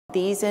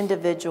These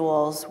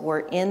individuals were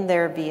in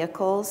their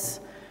vehicles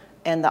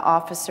and the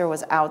officer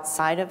was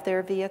outside of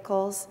their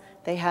vehicles.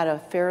 They had a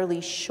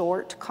fairly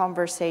short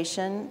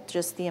conversation,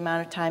 just the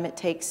amount of time it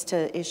takes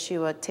to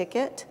issue a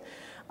ticket.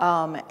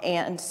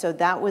 And so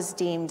that was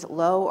deemed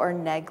low or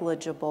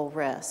negligible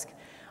risk.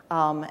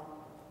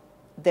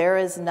 There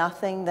is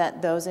nothing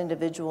that those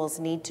individuals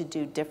need to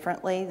do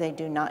differently. They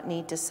do not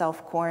need to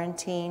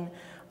self-quarantine.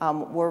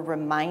 We're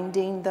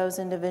reminding those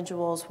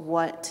individuals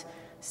what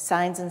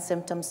signs and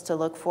symptoms to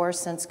look for,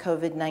 since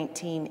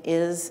COVID-19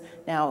 is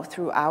now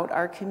throughout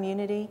our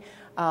community.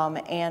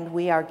 And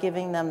we are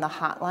giving them the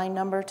hotline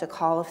number to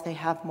call if they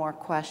have more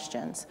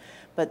questions.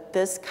 But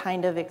this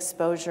kind of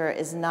exposure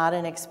is not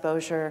an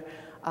exposure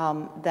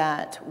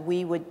that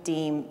we would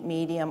deem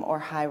medium or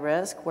high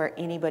risk, where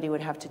anybody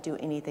would have to do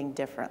anything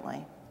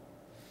differently.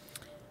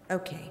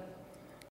 Okay.